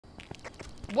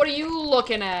What are you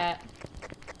looking at?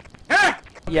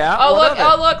 Yeah. Oh look!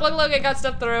 Oh look! It got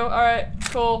stepped through. All right,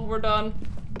 cool. We're done.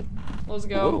 Let's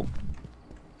go. Ooh.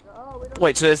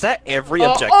 Wait, so is that every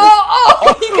objective?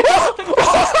 Oh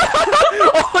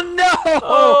no!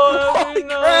 Oh Holy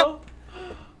no! crap.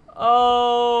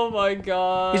 Oh my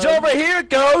god! He's over here,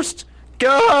 Ghost!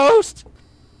 Ghost!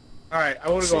 Alright, I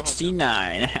wanna go home.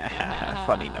 69.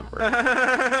 Funny number.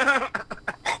 Alright,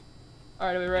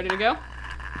 are we ready to go?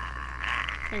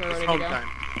 I think we're ready to go. Time.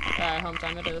 Alright, home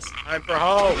time it is. Time for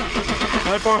home!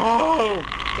 Time for home!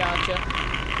 Gotcha.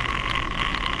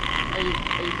 Are you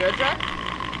good, Jack?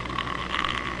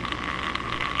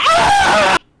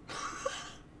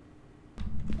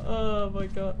 Oh my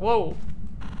god. Whoa.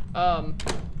 Oh,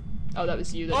 that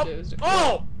was you that did it.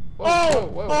 Oh!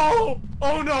 Oh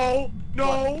no!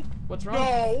 No! What's wrong?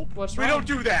 No! What's wrong? We don't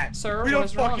do that! Sir, we what don't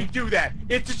is fucking wrong? do that!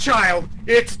 It's a child!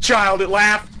 It's a child! It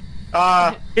laughed!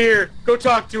 Here, go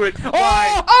talk to it!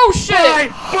 Bye! Oh shit! Bye!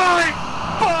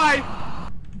 Bye!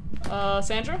 Bye!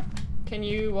 Sandra? Can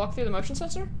you walk through the motion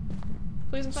sensor?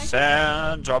 Please and thank you.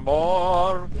 Sandra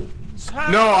Moore.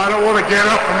 No, I don't want to get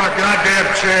up from my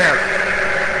goddamn chair.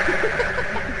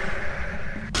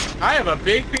 I have a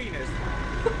big penis.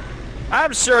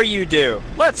 I'm sure you do.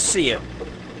 Let's see it.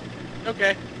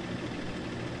 Okay.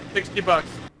 $60.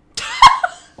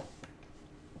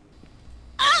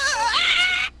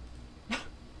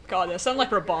 God, that sounded like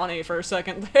Rabani for a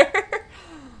second there.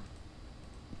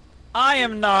 I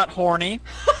am not horny.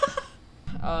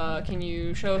 Can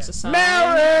you show us a sign?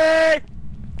 Mary!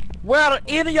 We're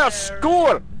in your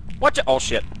school! Watch it. Oh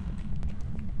shit.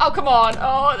 Oh, come on.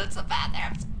 Oh, that's so bad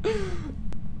there.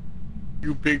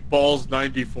 You big balls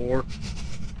 94.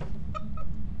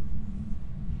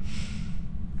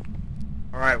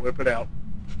 Alright, whip it out.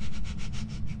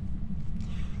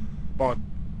 Come on.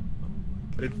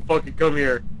 I didn't fucking come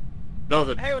here.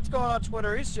 Nothing. Hey, what's going on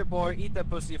Twitter? It's your boy, Eat That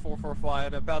Pussy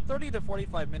 445. About 30 to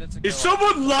 45 minutes ago. Is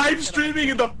someone live streaming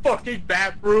in the fucking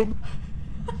bathroom?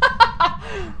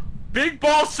 Big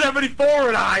Ball 74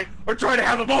 and I are trying to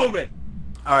have a moment.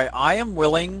 Alright, I am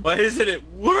willing. Why isn't it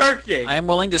working? I am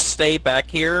willing to stay back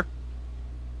here.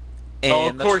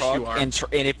 Of course you are. And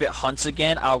if it hunts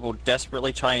again, I will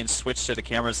desperately try and switch to the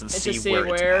cameras and see where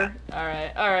it's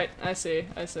at. Alright, I see.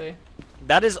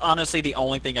 That is honestly the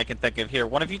only thing I can think of here.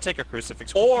 One of you take a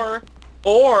crucifix. Or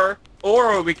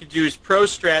what we could do is pro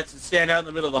strats and stand out in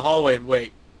the middle of the hallway and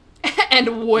wait.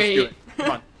 And wait. Let's do it.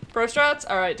 Come on. Pro strats?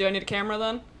 Alright, do I need a camera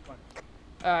then?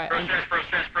 Alright. Pro strats.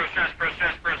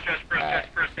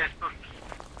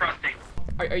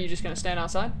 Are you just gonna stand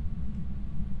outside?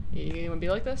 You gonna be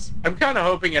like this? I'm kind of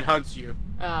hoping it hunts you.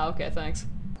 Ah, okay, thanks.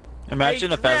 Imagine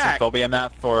Hey, a Jack. phasmophobia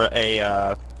map for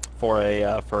a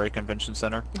convention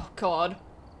center. Oh god.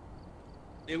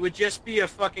 It would just be a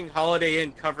fucking Holiday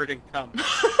Inn covered in cum.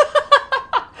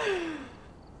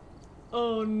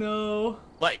 Oh no.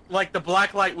 Like the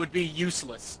black light would be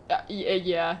useless.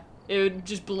 Yeah. It would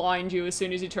just blind you as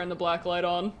soon as you turn the black light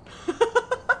on.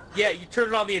 Yeah, you turn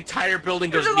it on, the entire building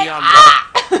goes You're just neon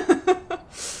like, red.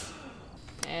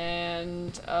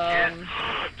 And,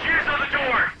 Cheers on the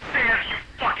door! Sam, you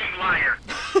fucking liar!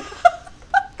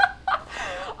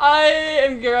 I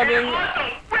am grabbing... And on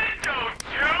the window,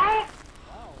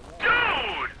 too?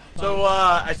 Dude! So,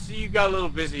 I see you got a little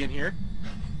busy in here.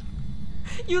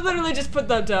 You literally just put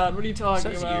that down. What are you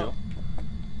talking Says about? you.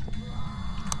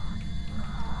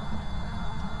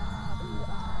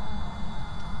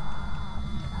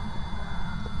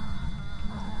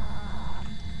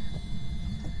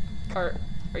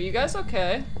 Are you guys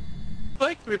okay?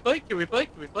 Can we play? Can we play?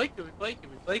 Can we play? Can we play? Can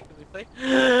we play? Can we play? Can we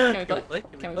play?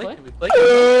 Can Can we we play? play?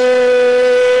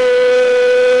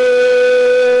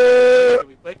 Can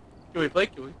we play? Can we play?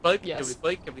 Can we play? Can Yes. we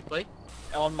play? Can we play?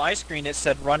 On my screen it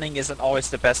said running isn't always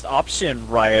the best option,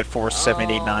 Riot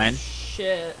 479. Oh,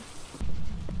 shit.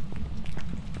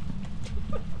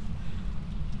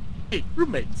 Hey,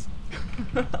 roommates.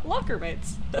 Locker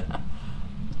mates.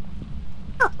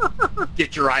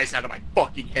 Get your eyes out of my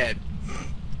fucking head.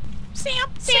 Sam,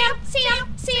 let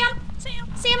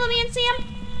me in, Sam.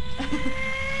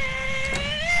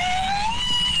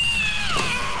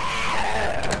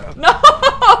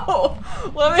 No!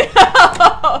 Let me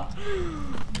out!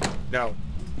 No.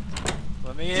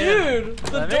 Let me in. Dude,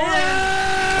 the Let me door.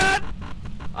 in.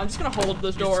 I'm just gonna hold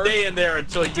this You door. stay in there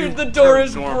until you Dude, the door turn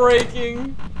is normal.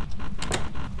 breaking.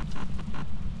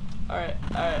 Alright.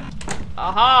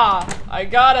 Aha! I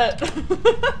got it!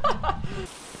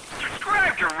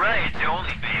 Subscribe to Riot's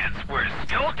OnlyFans, where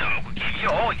Skeleton will give you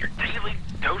all your daily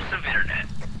dose of internet.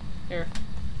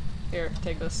 Here,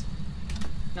 take this.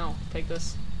 No, take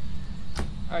this.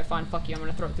 Alright, fine, fuck you, I'm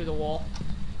gonna throw it through the wall.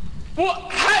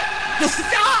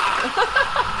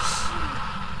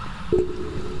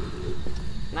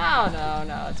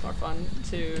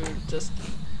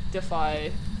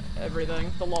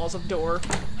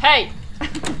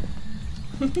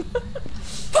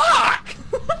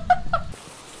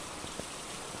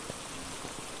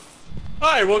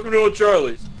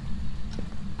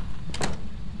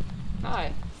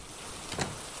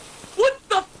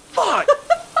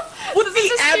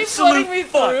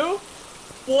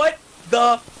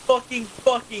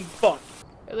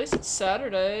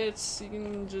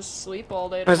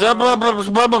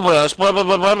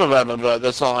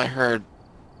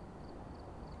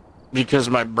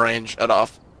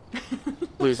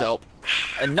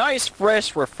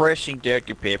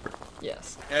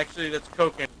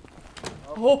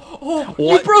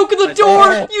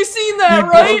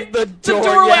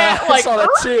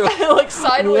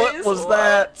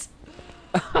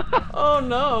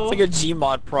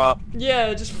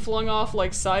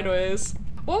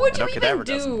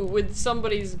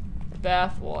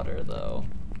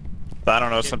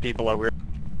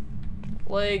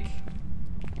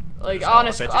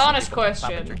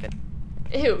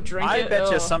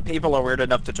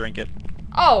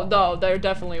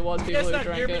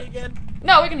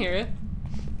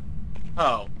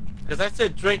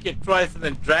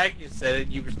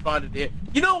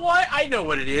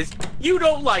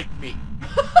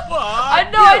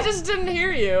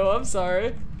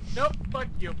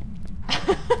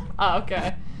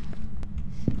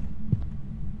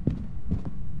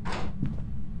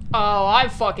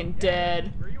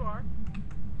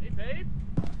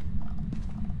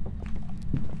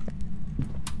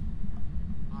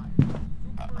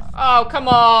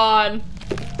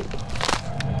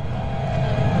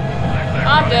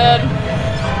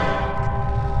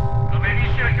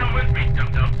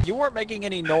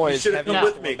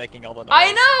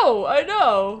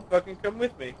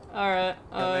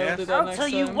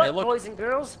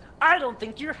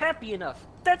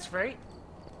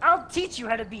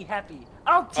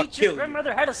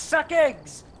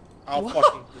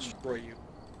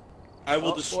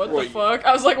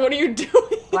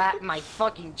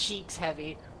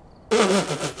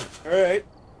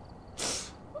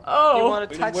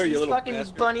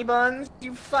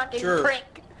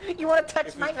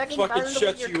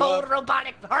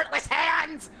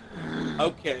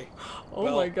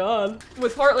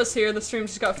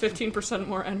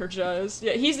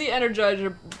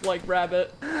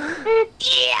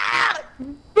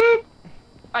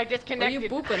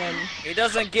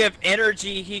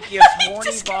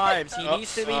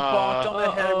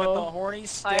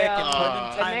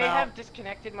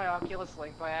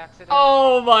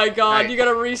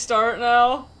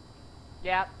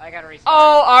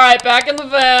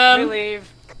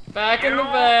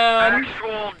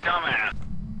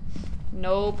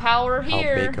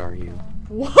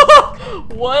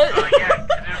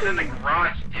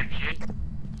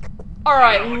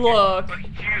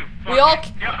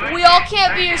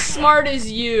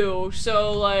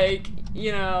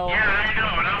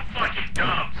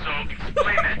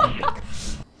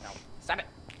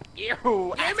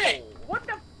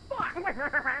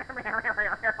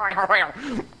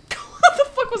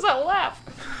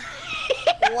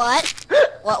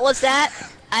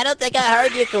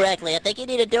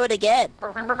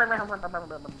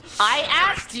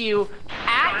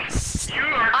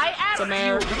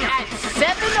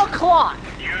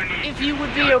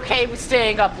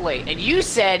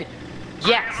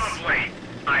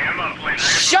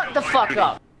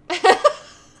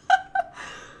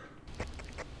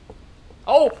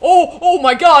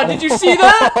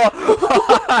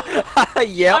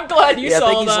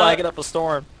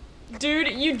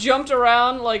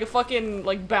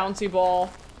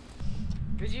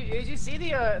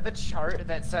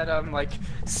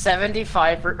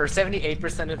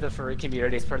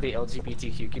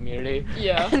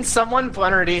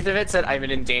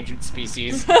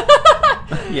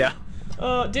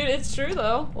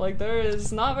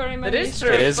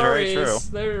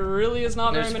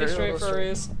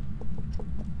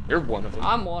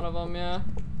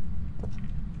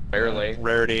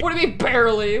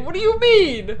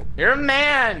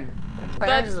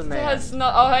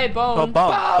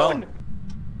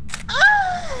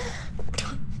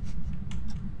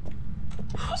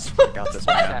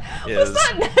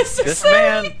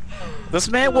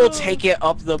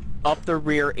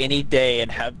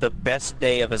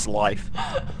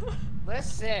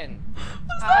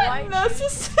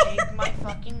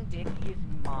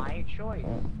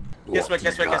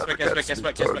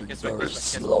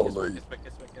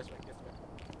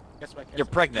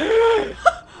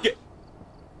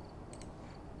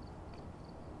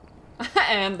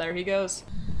 And there he goes.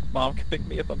 Mom can pick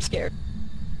me up. I'm scared.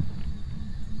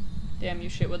 Damn, you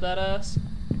shit with that ass.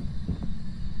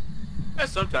 Yeah,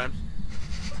 sometimes.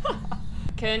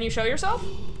 Can you show yourself?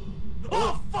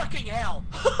 Oh, fucking hell!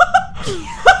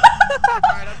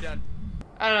 Alright, I'm done.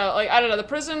 I don't know, like, I don't know, the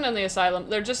prison and the asylum,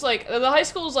 they're just like, the high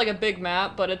school is like a big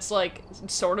map, but it's like,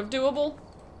 sort of doable,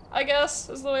 I guess,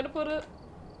 is the way to put it.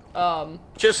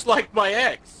 Just like my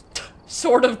ex.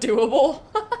 Sort of doable.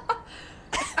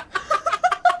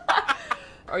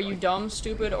 Are you dumb,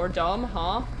 stupid, or dumb,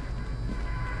 huh?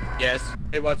 Yes.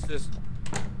 Hey, watch this.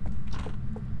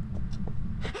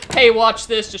 Hey, watch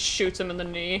this, just shoots him in the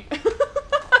knee.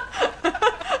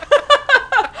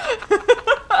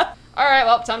 Alright,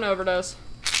 well, time to overdose.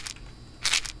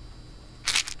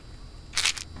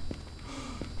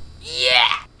 Yeah!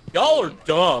 Y'all are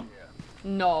dumb.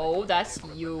 No, that's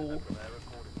you.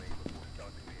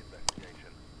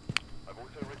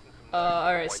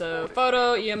 Alright, so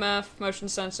photo, EMF, motion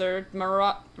sensor,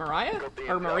 Mariah?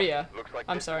 Or Maria?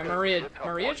 I'm sorry, Maria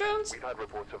Jones?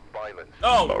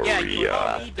 Oh, yeah, you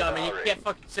call me dumb and you can't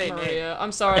fucking say a name. Maria.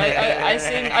 I'm sorry, I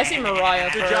seen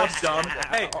Mariah Good job, first. dumb.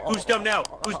 Hey, who's dumb now?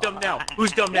 Who's dumb now?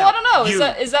 Who's dumb now? Well, I don't know, You.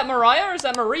 is that Mariah or is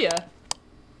that Maria?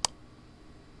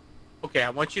 Okay,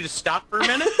 I want you to stop for a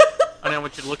minute, and I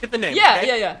want you to look at the name, Yeah,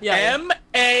 okay? yeah.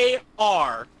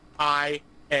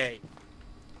 M-A-R-I-A.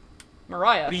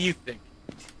 Mariah. What do you think?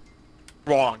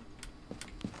 Wrong.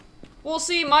 Well,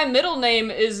 see, my middle name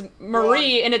is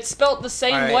Marie, and it's spelt the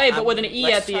same Alright, way, but with an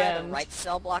E at the Let's try end. the right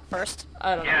cell block first.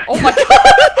 I don't know. Yeah. Oh my god!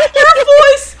 Your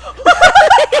voice!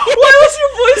 Why was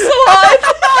your voice so high?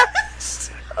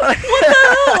 What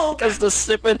the hell? Because the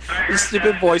stupid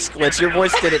voice glitch. Your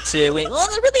voice did it too. Wait, Oh,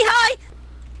 they're really high!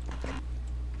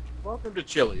 Welcome to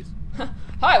Chili's.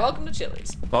 Hi, welcome to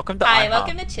Chili's. welcome to Hi, IHOP.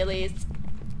 welcome to Chili's.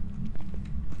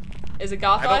 Is it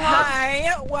goth I don't- IHOP?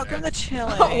 Hi, welcome to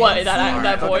Chile. What, that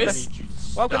I voice? need you to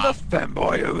Welcome to stop.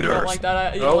 Fanboy You don't Hooters. like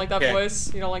that? You don't like that Okay.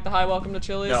 voice? You don't like the hi, welcome to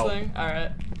Chili's No. thing?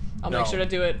 Alright. I'll make No. sure to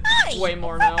do it Hi! way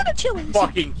more now. Welcome to Chili's.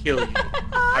 Fucking kill you.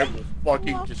 I will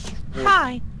fucking destroy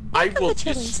Hi. I Welcome will to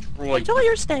Chili's. destroy Enjoy you.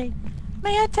 your stay.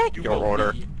 May I take You Your will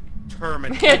order. be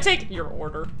terminated. Yeah, take your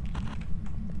order.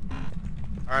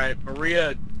 Alright,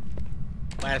 Maria,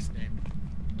 last name.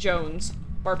 Jones.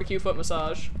 Barbecue foot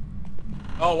massage.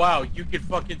 Oh wow, you can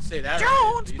fucking say that.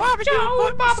 Jones, right? barbecue,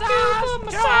 foot massage.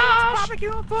 Jones,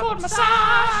 barbecue, foot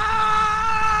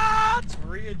massage.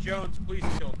 Maria Jones, please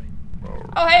kill me.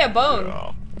 Oh, hey, a bone.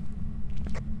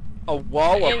 A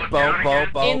whoa, In- a bow,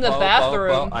 In the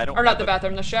bathroom. I don't Or not have the it.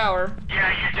 bathroom, the shower. Yeah,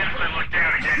 you definitely looked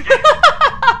down again, didn't you?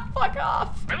 Fuck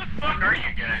off. Where the fuck are you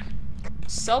guys?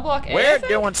 Cell block A, I We're think?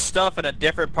 doing stuff in a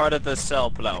different part of the cell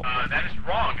blow. That is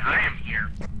wrong. I am here.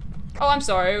 Oh, I'm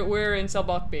sorry. We're in cell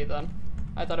block B then.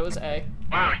 I thought it was A.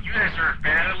 Wow, you guys are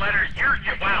bad at letters.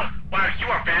 Wow, you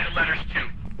are bad at letters too.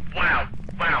 Wow,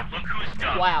 look who's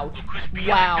dumb. Wow. Look who's being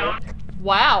Wow. dumb.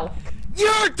 Wow.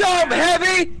 You're dumb,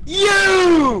 Heavy!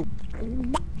 You!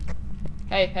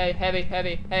 Hey, heavy, hey,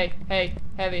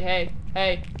 heavy, hey.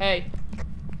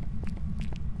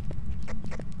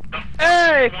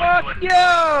 Hey, One fuck to it.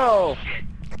 you! Shit.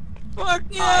 Fuck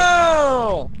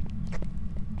you!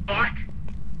 Fuck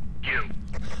you.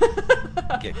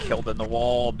 Get killed in the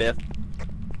wall, Biff.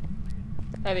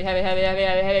 Heavy.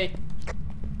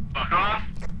 Fuck off.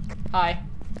 Hi.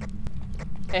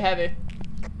 Hey, heavy.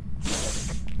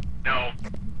 No.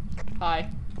 Hi.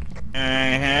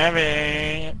 Hey,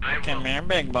 Heavy. I will. Come here,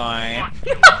 big boy. Fuck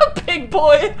you. Big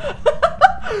boy.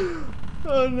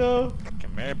 Oh no.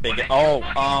 Come here, big. Oh,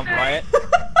 Riot.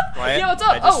 Riot. Yeah, what's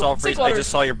up? I just Oh, saw sink I waters. just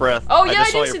saw your breath. Oh yeah, I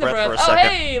just saw did your see the breath breath. for a Oh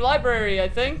second. hey, library, I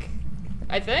think.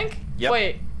 Yep.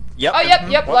 Wait. Yep. Oh yep,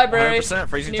 mhm. library. 100%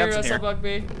 freezing Near temps in here. cell block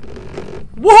B.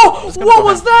 Whoa! Just gonna What go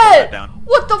was down, put that? that down.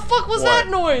 What the fuck was What? that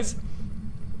noise?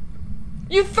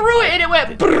 You threw it and it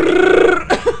went brrrr.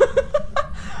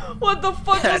 What the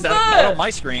fuck was Not on that? my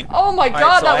screen. Oh my Alright,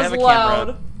 god, so I that have was a camera.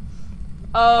 loud.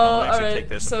 I'll actually Alright, take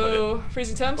this and so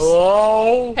freezing temps?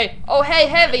 Oh! Hey, oh hey,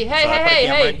 heavy, hey, So I put a hey,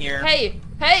 camera hey, in here. hey.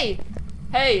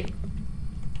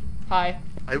 Hi.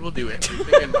 I will do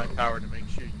everything in my power to make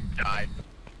sure you die.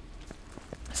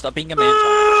 Stop being a man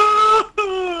child.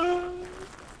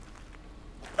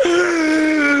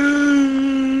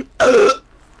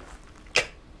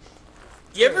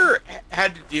 You ever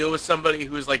had to deal with somebody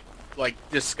who's like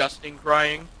disgusting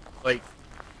crying? Like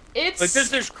It's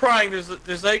there's crying,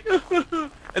 there's like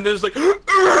and there's like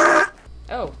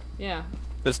Oh, yeah.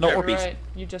 There's no You're Orbeez. right.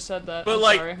 You just said that. but I'm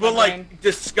like sorry, but my like brain.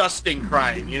 disgusting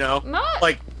crying, you know? Not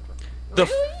Like the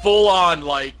really? full on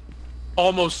like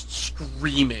almost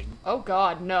screaming. Oh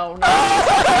god, no.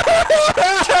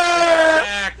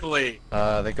 Exactly.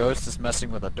 The ghost is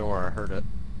messing with a door. I heard it.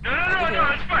 No,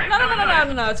 it's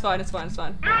fine. No, it's fine, it's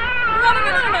fine. No.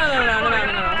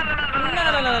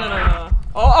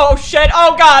 Oh shit,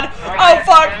 oh god! Oh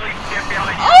fuck!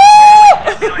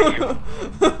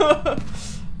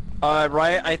 Oh!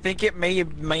 Right, I think it may or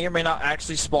may not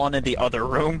actually spawn in the other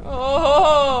room.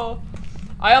 Oh!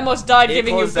 I almost died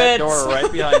giving you bits. That door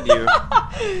right behind you.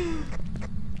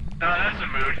 No, that's a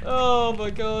mood. Oh my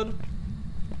god.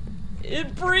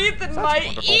 It breathed in That's my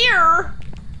wonderful. ear!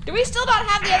 Do we still not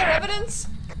have the other evidence?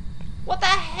 What the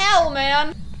hell,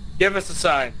 man? Give us a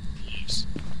sign.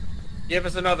 Give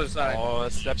us another sign. Oh,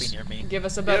 it's stepping near me. Give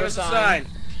us a Give better us a sign.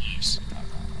 sign.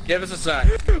 Give us a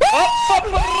sign.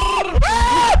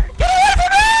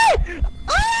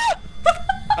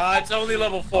 It's only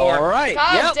level 4. Alright,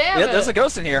 God yep. damn Yep, it. there's a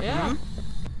ghost in here. Yeah.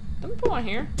 Let me put one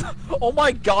here. Oh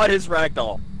my god, his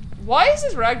ragdoll. Why is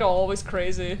his ragdoll always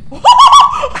crazy?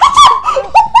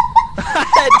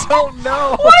 I don't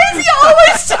know. Why is he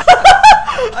always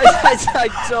I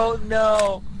don't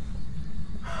know.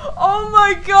 Oh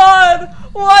my god!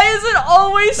 Why is it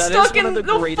always That is stuck one in of the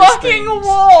the greatest fucking things.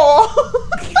 wall?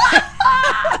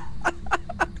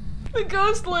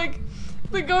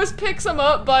 The ghost picks him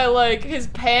up by like his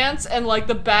pants and like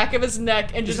the back of his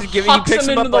neck and just He hucks picks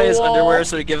him him into up by the his wall. underwear,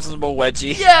 so he gives him a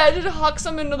wedgie. Yeah, it just hucks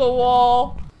him into the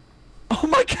wall. Oh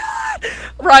my god!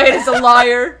 Riot is a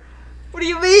liar. What do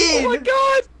you mean? Oh my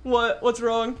god! What? What's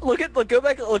wrong? Go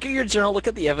back, look at your journal, look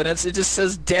at the evidence, it just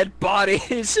says dead body.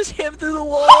 It's just him through the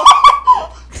wall.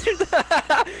 through the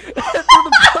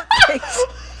bookcase.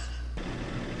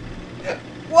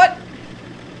 What?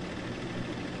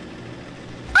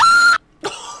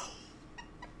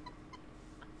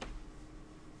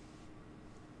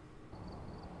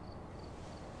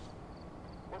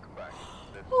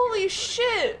 Holy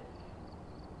shit!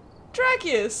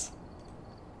 Dracius!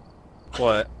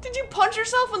 What? Did you punch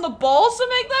yourself in the balls to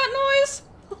make that noise?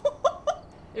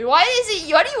 Why do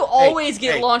you always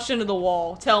get hey. launched into the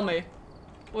wall? Tell me.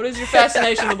 What is your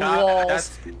fascination with the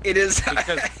walls? It is.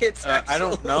 Because, it's I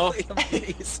don't know.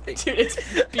 amazing. Dude, it's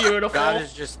beautiful. God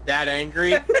is just that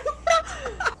angry.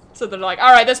 So they're like,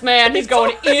 alright, this man, he's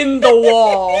going in the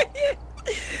wall.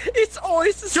 It's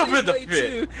always the Jump same in the way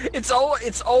pit. too. It's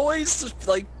always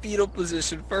like fetal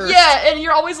position first. Yeah, and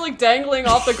you're always like dangling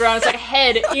off the ground. It's like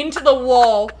head into the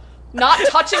wall, not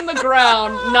touching the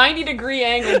ground, 90-degree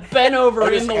angle, bent over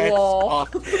Put in his the hands wall. off.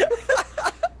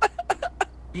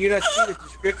 You not see the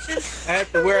description? I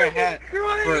have to wear a hat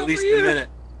for at least a minute.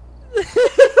 I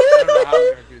don't know how I'm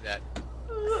gonna do that.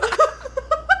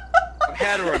 A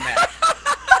hat or a mask.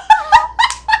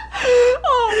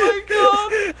 Oh my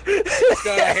god.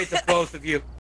 God, I hate the both of you.